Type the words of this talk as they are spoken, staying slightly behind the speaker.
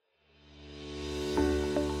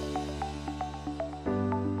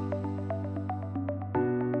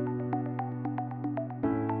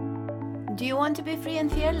Do you want to be free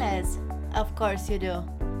and fearless? Of course you do.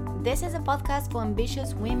 This is a podcast for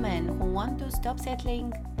ambitious women who want to stop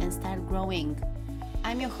settling and start growing.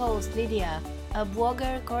 I'm your host, Lydia, a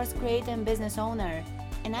blogger, course creator, and business owner,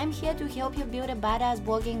 and I'm here to help you build a badass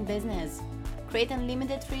blogging business, create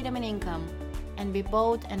unlimited freedom and income, and be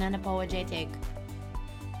bold and unapologetic.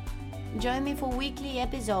 Join me for weekly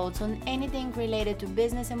episodes on anything related to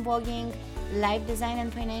business and blogging, life design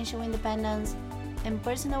and financial independence, and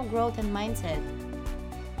personal growth and mindset.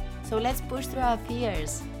 So let's push through our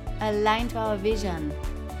fears, align to our vision,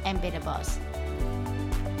 and be the boss.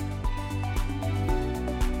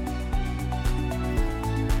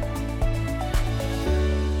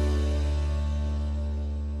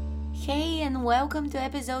 Hey, and welcome to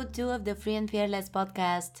episode 2 of the Free and Fearless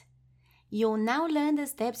podcast. You'll now learn the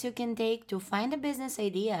steps you can take to find a business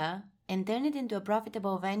idea and turn it into a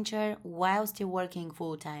profitable venture while still working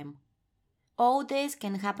full-time. All this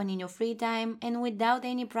can happen in your free time and without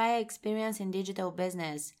any prior experience in digital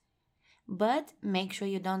business. But make sure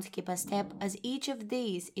you don't skip a step, as each of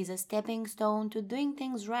these is a stepping stone to doing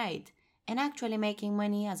things right and actually making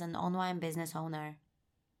money as an online business owner.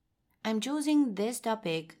 I'm choosing this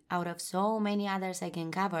topic out of so many others I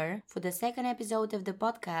can cover for the second episode of the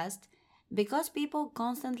podcast because people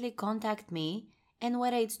constantly contact me, and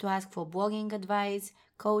whether it's to ask for blogging advice,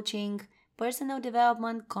 coaching, personal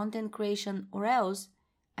development, content creation, or else,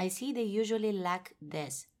 I see they usually lack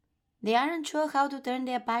this. They aren't sure how to turn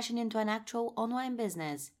their passion into an actual online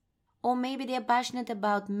business. Or maybe they're passionate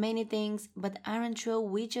about many things but aren't sure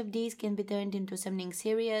which of these can be turned into something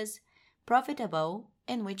serious, profitable,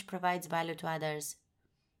 and which provides value to others.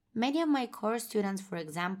 Many of my course students, for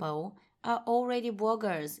example, are already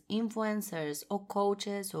bloggers, influencers, or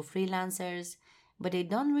coaches or freelancers, but they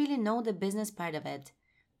don't really know the business part of it.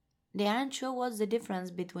 They aren't sure what's the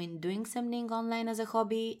difference between doing something online as a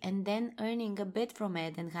hobby and then earning a bit from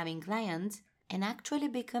it and having clients, and actually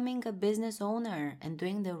becoming a business owner and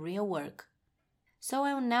doing the real work. So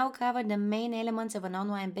I will now cover the main elements of an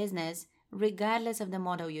online business regardless of the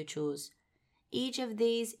model you choose. Each of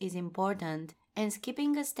these is important, and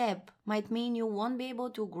skipping a step might mean you won't be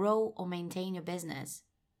able to grow or maintain your business.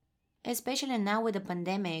 Especially now with the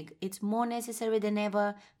pandemic, it's more necessary than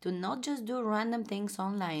ever to not just do random things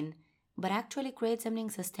online, but actually create something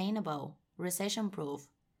sustainable, recession-proof.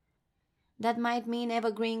 That might mean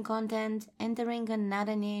evergreen content, entering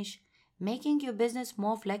another niche, making your business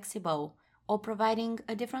more flexible, or providing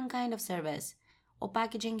a different kind of service, or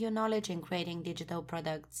packaging your knowledge and creating digital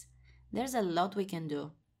products. There's a lot we can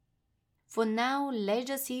do. For now, let's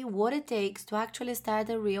just see what it takes to actually start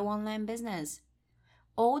a real online business.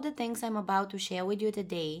 All the things I'm about to share with you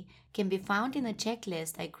today can be found in a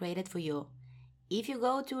checklist I created for you. If you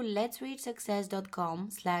go to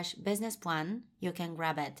letsreachsuccess.com/businessplan, you can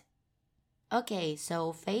grab it. Okay,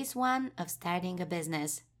 so phase 1 of starting a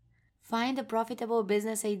business. Find a profitable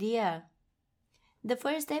business idea. The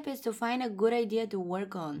first step is to find a good idea to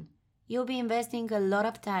work on. You'll be investing a lot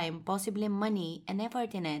of time, possibly money and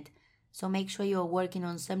effort in it, so make sure you're working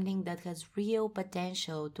on something that has real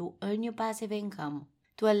potential to earn you passive income,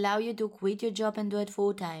 to allow you to quit your job and do it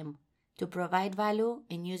full-time, to provide value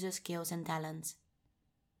and use your skills and talents.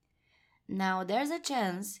 Now, there's a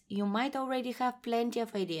chance you might already have plenty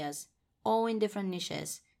of ideas, all in different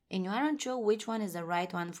niches, and you aren't sure which one is the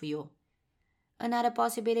right one for you. Another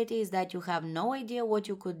possibility is that you have no idea what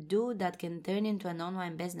you could do that can turn into an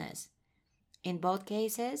online business. In both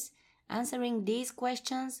cases, answering these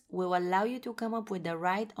questions will allow you to come up with the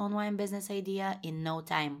right online business idea in no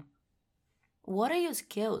time. What are your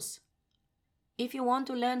skills? If you want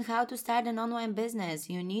to learn how to start an online business,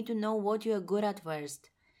 you need to know what you are good at first.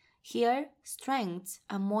 Here, strengths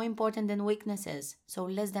are more important than weaknesses, so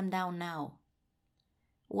list them down now.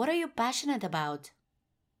 What are you passionate about?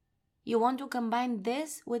 You want to combine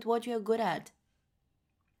this with what you are good at.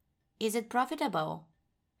 Is it profitable?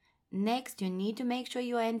 Next, you need to make sure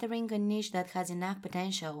you are entering a niche that has enough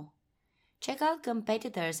potential. Check out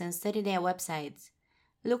competitors and study their websites.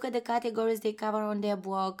 Look at the categories they cover on their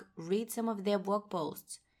blog, read some of their blog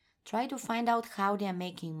posts. Try to find out how they are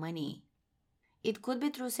making money. It could be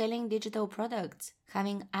through selling digital products,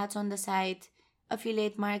 having ads on the site,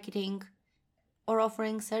 affiliate marketing, or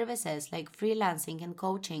offering services like freelancing and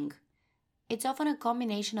coaching. It's often a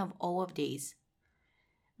combination of all of these.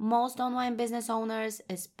 Most online business owners,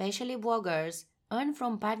 especially bloggers, earn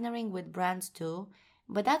from partnering with brands too,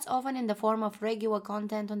 but that's often in the form of regular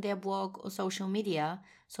content on their blog or social media,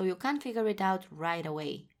 so you can't figure it out right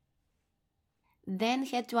away. Then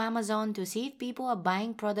head to Amazon to see if people are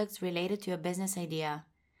buying products related to your business idea.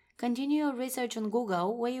 Continue your research on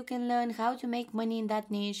Google, where you can learn how to make money in that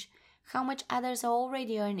niche, how much others are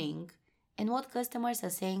already earning, and what customers are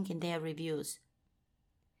saying in their reviews.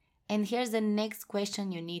 And here's the next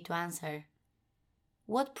question you need to answer.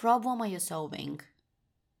 What problem are you solving?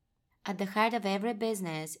 At the heart of every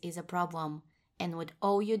business is a problem, and with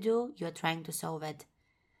all you do, you're trying to solve it.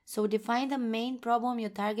 So define the main problem your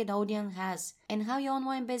target audience has and how your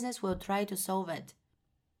online business will try to solve it.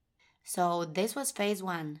 So this was phase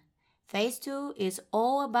 1. Phase 2 is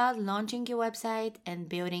all about launching your website and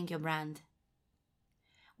building your brand.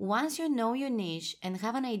 Once you know your niche and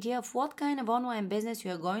have an idea of what kind of online business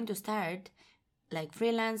you are going to start, like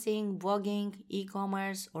freelancing, blogging,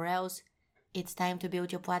 e-commerce, or else, it's time to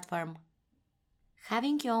build your platform.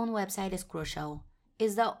 Having your own website is crucial.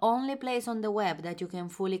 It's the only place on the web that you can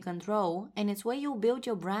fully control, and it's where you build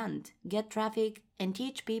your brand, get traffic, and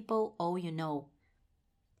teach people all you know.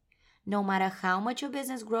 No matter how much your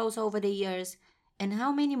business grows over the years and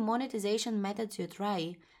how many monetization methods you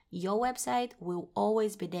try, your website will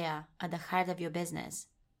always be there at the heart of your business.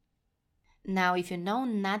 Now, if you know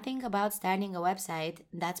nothing about starting a website,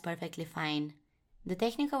 that's perfectly fine. The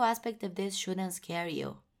technical aspect of this shouldn't scare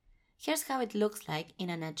you. Here's how it looks like in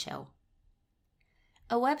a nutshell.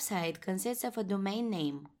 A website consists of a domain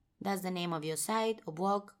name. That's the name of your site or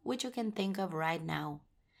blog, which you can think of right now.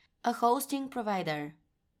 A hosting provider.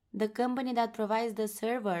 The company that provides the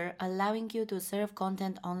server allowing you to serve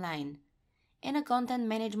content online. And a content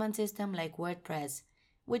management system like WordPress,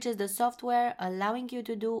 which is the software allowing you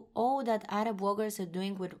to do all that other bloggers are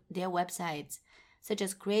doing with their websites, such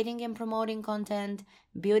as creating and promoting content,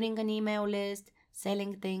 building an email list,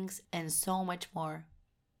 selling things, and so much more.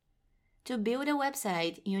 To build a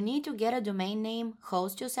website, you need to get a domain name,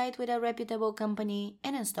 host your site with a reputable company,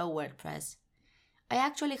 and install WordPress. I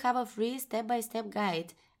actually have a free step-by-step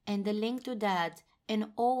guide, and the link to that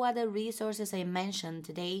and all other resources I mentioned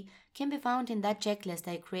today can be found in that checklist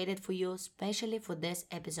I created for you specially for this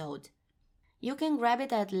episode. You can grab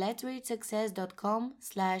it at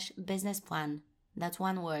letsreachsuccess.com/businessplan. That's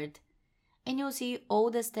one word. And you'll see all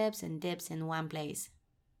the steps and tips in one place.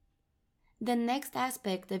 The next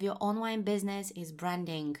aspect of your online business is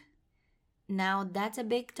branding. Now, that's a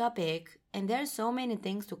big topic, and there are so many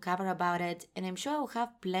things to cover about it, and I'm sure I'll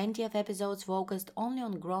have plenty of episodes focused only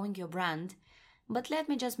on growing your brand, but let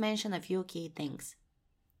me just mention a few key things.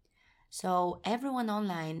 So, everyone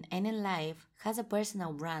online and in life has a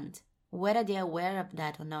personal brand, whether they're aware of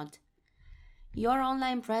that or not. Your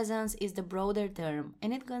online presence is the broader term,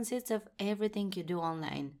 and it consists of everything you do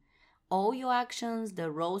online. All your actions,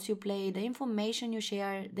 the roles you play, the information you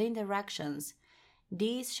share, the interactions.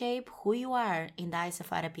 These shape who you are in the eyes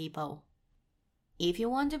of other people. If you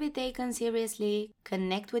want to be taken seriously,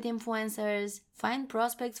 connect with influencers, find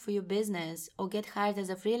prospects for your business, or get hired as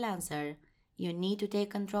a freelancer, you need to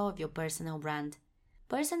take control of your personal brand.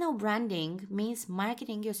 Personal branding means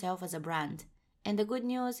marketing yourself as a brand, and the good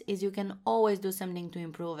news is you can always do something to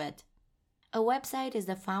improve it. A website is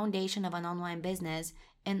the foundation of an online business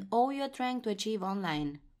and all you're trying to achieve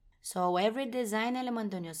online. So every design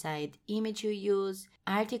element on your site, image you use,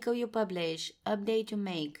 article you publish, update you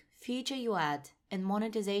make, feature you add, and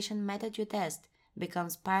monetization method you test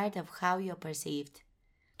becomes part of how you're perceived.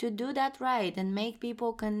 To do that right and make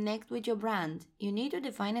people connect with your brand, you need to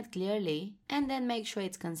define it clearly and then make sure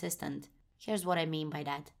it's consistent. Here's what I mean by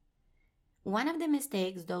that. One of the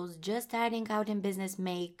mistakes those just starting out in business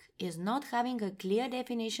make is not having a clear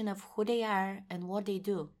definition of who they are and what they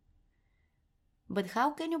do. But how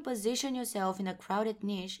can you position yourself in a crowded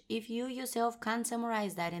niche if you yourself can't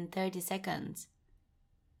summarize that in 30 seconds?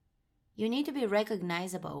 You need to be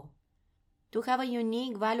recognizable, to have a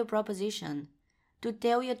unique value proposition, to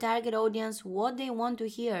tell your target audience what they want to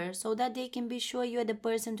hear so that they can be sure you're the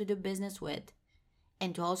person to do business with,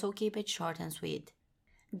 and to also keep it short and sweet.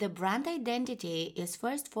 The brand identity is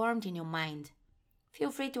first formed in your mind.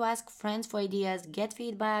 Feel free to ask friends for ideas, get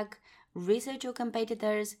feedback, research your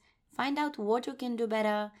competitors, find out what you can do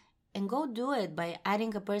better, and go do it by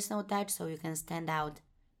adding a personal touch so you can stand out.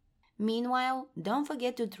 Meanwhile, don't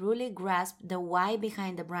forget to truly grasp the why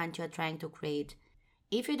behind the brand you're trying to create.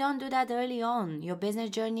 If you don't do that early on, your business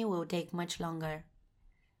journey will take much longer.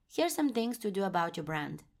 Here's some things to do about your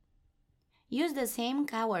brand. Use the same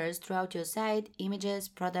keywords throughout your site, images,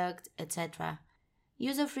 products, etc.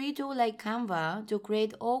 Use a free tool like Canva to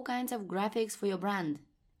create all kinds of graphics for your brand.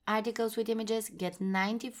 Articles with images get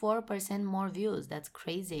 94% more views. That's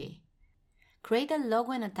crazy. Create a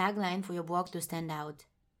logo and a tagline for your blog to stand out.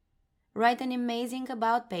 Write an amazing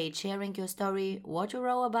about page sharing your story, what you're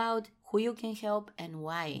all about, who you can help, and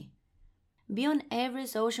why. Be on every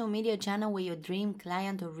social media channel where your dream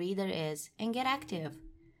client or reader is and get active.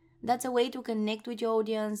 That's a way to connect with your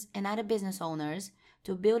audience and other business owners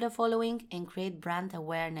to build a following and create brand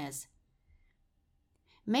awareness.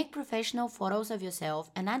 Make professional photos of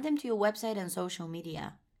yourself and add them to your website and social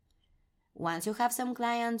media. Once you have some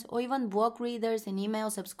clients or even blog readers and email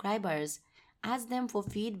subscribers, ask them for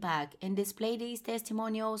feedback and display these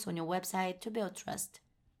testimonials on your website to build trust.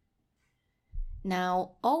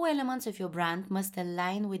 Now, all elements of your brand must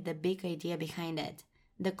align with the big idea behind it: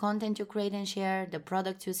 the content you create and share, the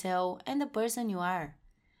product you sell, and the person you are.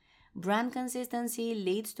 Brand consistency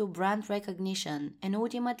leads to brand recognition and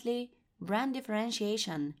ultimately brand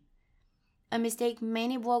differentiation. A mistake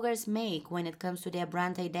many bloggers make when it comes to their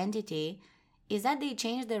brand identity is that they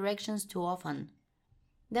change directions too often.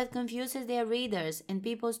 That confuses their readers and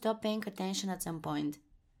people stop paying attention at some point.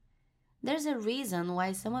 There's a reason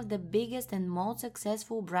why some of the biggest and most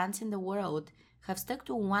successful brands in the world have stuck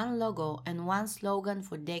to one logo and one slogan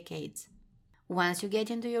for decades. Once you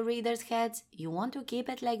get into your readers' heads, you want to keep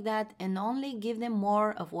it like that and only give them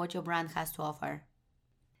more of what your brand has to offer.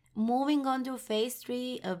 Moving on to phase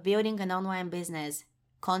 3 of building an online business: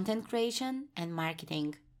 content creation and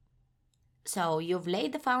marketing. So, you've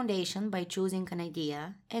laid the foundation by choosing an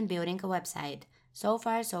idea and building a website. So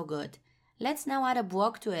far, so good. Let's now add a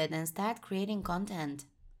blog to it and start creating content.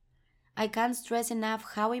 I can't stress enough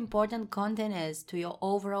how important content is to your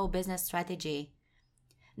overall business strategy.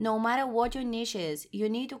 No matter what your niche is, you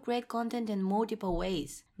need to create content in multiple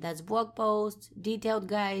ways. That's blog posts, detailed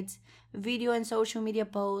guides, video and social media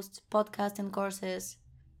posts, podcasts and courses.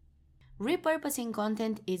 Repurposing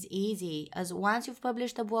content is easy, as once you've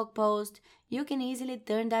published a blog post, you can easily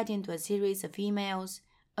turn that into a series of emails,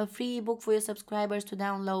 a free ebook for your subscribers to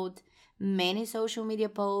download, many social media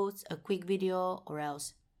posts, a quick video, or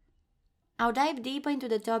else. I'll dive deeper into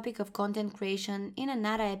the topic of content creation in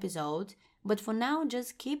another episode, but for now,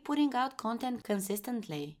 just keep putting out content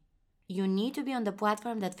consistently. You need to be on the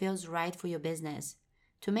platform that feels right for your business,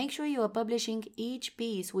 to make sure you are publishing each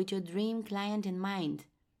piece with your dream client in mind,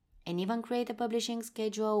 and even create a publishing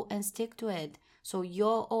schedule and stick to it so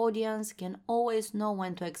your audience can always know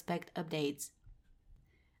when to expect updates.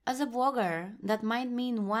 As a blogger, that might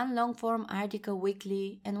mean one long-form article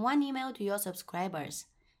weekly and one email to your subscribers,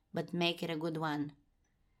 but make it a good one.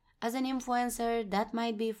 As an influencer, that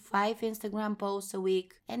might be 5 Instagram posts a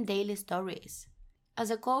week and daily stories.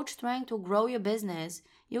 As a coach trying to grow your business,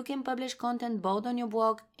 you can publish content both on your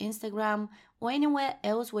blog, Instagram, or anywhere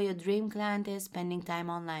else where your dream client is spending time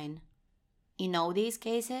online. In all these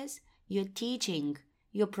cases, you're teaching,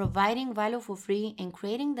 you're providing value for free and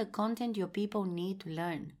creating the content your people need to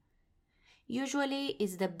learn. Usually,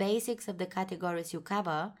 it's the basics of the categories you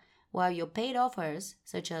cover, while your paid offers,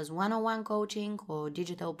 such as one-on-one coaching or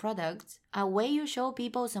digital products, are where you show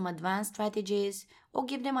people some advanced strategies or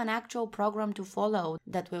give them an actual program to follow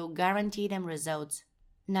that will guarantee them results.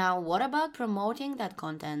 Now, what about promoting that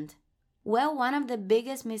content? Well, one of the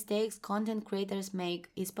biggest mistakes content creators make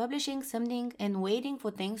is publishing something and waiting for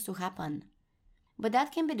things to happen. But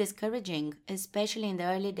that can be discouraging, especially in the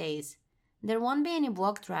early days. There won't be any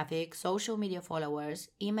blog traffic, social media followers,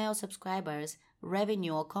 email subscribers,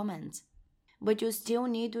 revenue or comments. But you still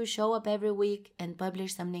need to show up every week and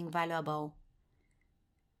publish something valuable.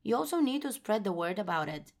 You also need to spread the word about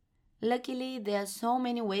it. Luckily, there are so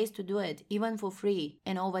many ways to do it, even for free,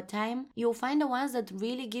 and over time, you'll find the ones that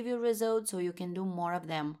really give you results so you can do more of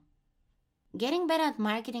them. Getting better at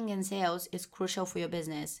marketing and sales is crucial for your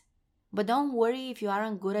business. But don't worry if you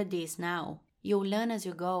aren't good at this now. You'll learn as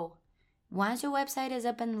you go. Once your website is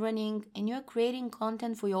up and running and you're creating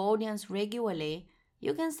content for your audience regularly,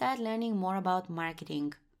 you can start learning more about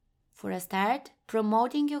marketing. For a start,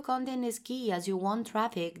 promoting your content is key, as you want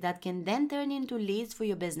traffic that can then turn into leads for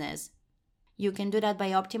your business. You can do that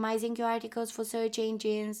by optimizing your articles for search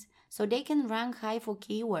engines so they can rank high for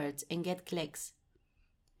keywords and get clicks.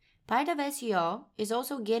 Part of SEO is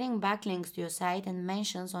also getting backlinks to your site and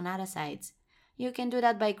mentions on other sites. You can do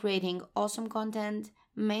that by creating awesome content,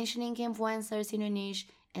 mentioning influencers in your niche,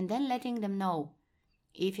 and then letting them know.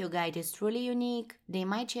 If your guide is truly unique, they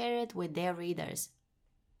might share it with their readers.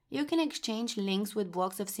 You can exchange links with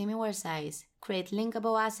blogs of similar size, create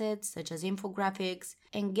linkable assets such as infographics,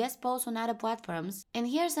 and guest posts on other platforms, and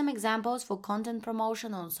here are some examples for content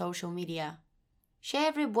promotion on social media. Share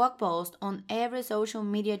every blog post on every social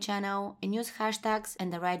media channel and use hashtags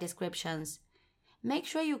and the right descriptions. Make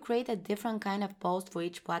sure you create a different kind of post for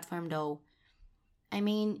each platform though. I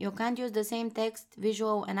mean, you can't use the same text,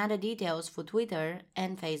 visual, and other details for Twitter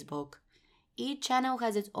and Facebook. Each channel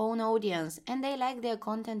has its own audience and they like their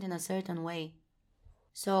content in a certain way.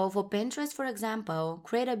 So for Pinterest, for example,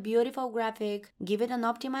 create a beautiful graphic, give it an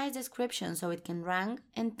optimized description so it can rank,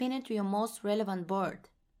 and pin it to your most relevant board.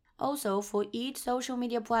 Also, for each social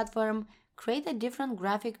media platform, create a different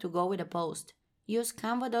graphic to go with a post. Use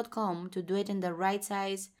canva.com to do it in the right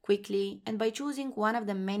size, quickly, and by choosing one of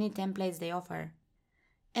the many templates they offer.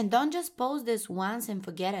 And don't just post this once and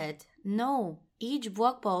forget it. No, each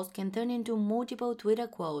blog post can turn into multiple Twitter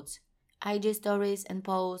quotes, IG stories and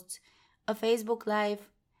posts, a Facebook Live,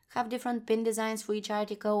 have different pin designs for each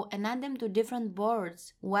article and add them to different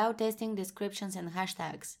boards while testing descriptions and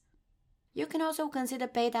hashtags. You can also consider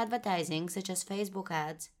paid advertising such as Facebook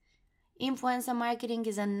ads. Influencer marketing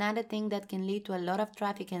is another thing that can lead to a lot of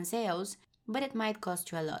traffic and sales, but it might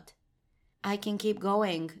cost you a lot. I can keep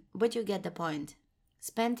going, but you get the point.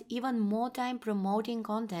 Spend even more time promoting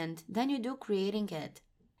content than you do creating it.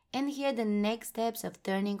 And here are the next steps of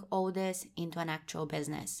turning all this into an actual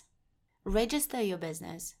business. Register your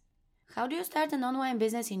business. How do you start an online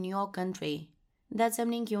business in your country? That's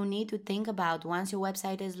something you'll need to think about once your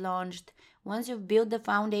website is launched, once you've built the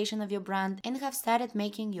foundation of your brand and have started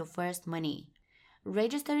making your first money.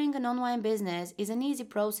 Registering an online business is an easy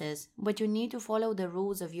process, but you need to follow the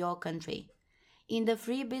rules of your country. In the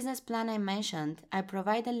free business plan I mentioned, I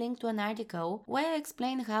provide a link to an article where I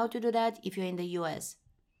explain how to do that if you're in the US.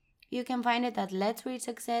 You can find it at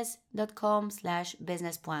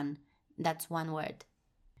letsreachsuccess.com/businessplan. That's one word.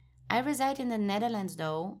 I reside in the Netherlands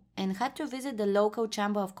though, and had to visit the local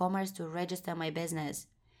Chamber of Commerce to register my business.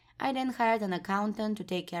 I then hired an accountant to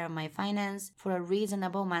take care of my finance for a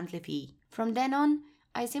reasonable monthly fee. From then on,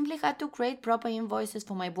 I simply had to create proper invoices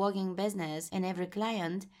for my blogging business and every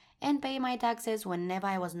client and pay my taxes whenever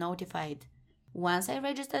I was notified. Once I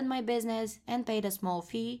registered my business and paid a small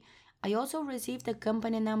fee, I also received a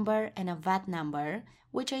company number and a VAT number,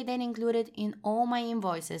 which I then included in all my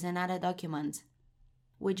invoices and other documents.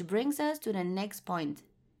 Which brings us to the next point.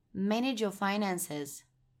 Manage your finances.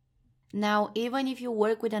 Now, even if you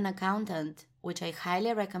work with an accountant, which I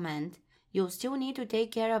highly recommend, you'll still need to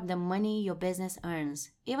take care of the money your business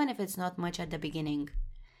earns, even if it's not much at the beginning.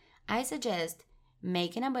 I suggest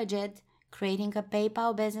making a budget, creating a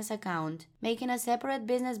PayPal business account, making a separate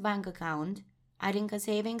business bank account, adding a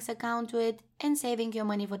savings account to it, and saving your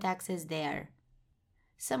money for taxes there.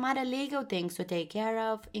 Some other legal things to take care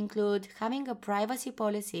of include having a privacy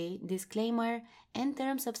policy, disclaimer, and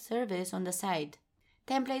terms of service on the site.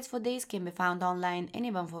 Templates for this can be found online and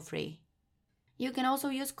even for free. You can also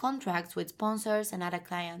use contracts with sponsors and other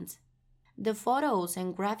clients. The photos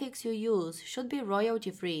and graphics you use should be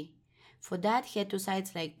royalty free. For that, head to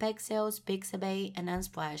sites like Pexels, Pixabay, and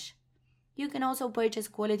Unsplash. You can also purchase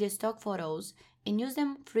quality stock photos and use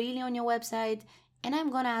them freely on your website, and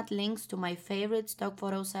I'm gonna add links to my favorite stock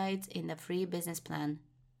photo sites in the free business plan.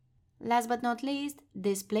 Last but not least,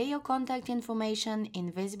 display your contact information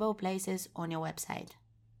in visible places on your website.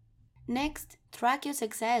 Next, track your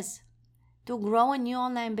success. To grow a new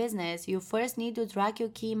online business, you first need to track your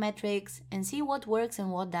key metrics and see what works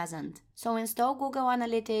and what doesn't. So install Google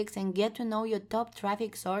Analytics and get to know your top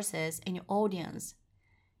traffic sources and your audience.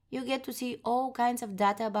 You get to see all kinds of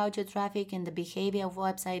data about your traffic and the behavior of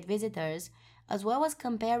website visitors, as well as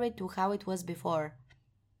compare it to how it was before.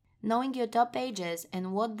 Knowing your top pages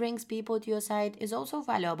and what brings people to your site is also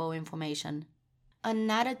valuable information.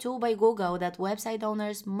 Another tool by Google that website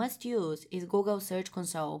owners must use is Google Search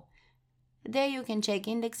Console. There you can check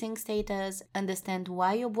indexing status, understand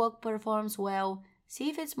why your blog performs well, see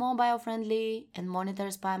if it's mobile friendly, and monitor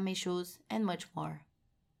spam issues, and much more.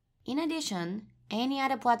 In addition, any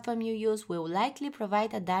other platform you use will likely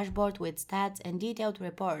provide a dashboard with stats and detailed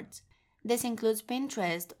reports. This includes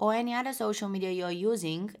Pinterest or any other social media you're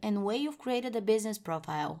using and where you've created a business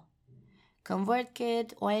profile.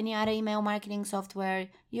 ConvertKit or any other email marketing software,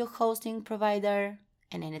 your hosting provider,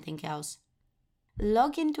 and anything else.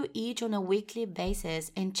 Log into each on a weekly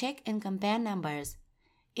basis and check and compare numbers.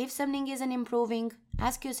 If something isn't improving,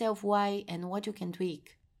 ask yourself why and what you can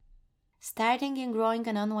tweak. Starting and growing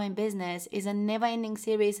an online business is a never-ending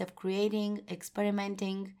series of creating,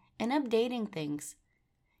 experimenting, and updating things.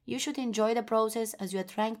 You should enjoy the process as you are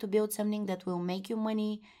trying to build something that will make you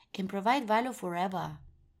money and provide value forever.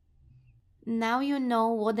 Now you know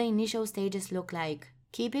what the initial stages look like.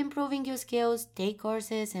 Keep improving your skills, take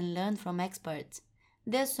courses, and learn from experts.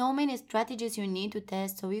 There's so many strategies you need to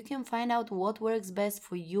test so you can find out what works best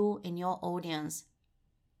for you and your audience.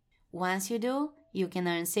 Once you do, you can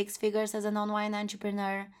earn 6 figures as an online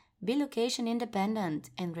entrepreneur, be location independent,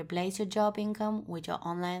 and replace your job income with your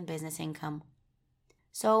online business income.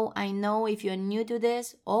 So I know if you're new to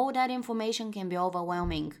this, all that information can be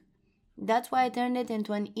overwhelming. That's why I turned it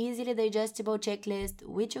into an easily digestible checklist,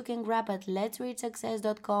 which you can grab at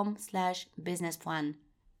letsreachsuccess.com/businessfun.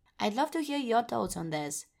 I'd love to hear your thoughts on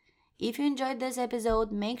this. If you enjoyed this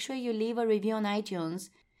episode, make sure you leave a review on iTunes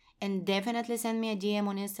and definitely send me a DM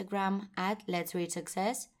on Instagram at Let's Reach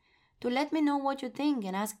Success to let me know what you think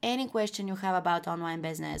and ask any question you have about online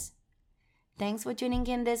business. Thanks for tuning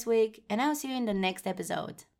in this week, and I'll see you in the next episode.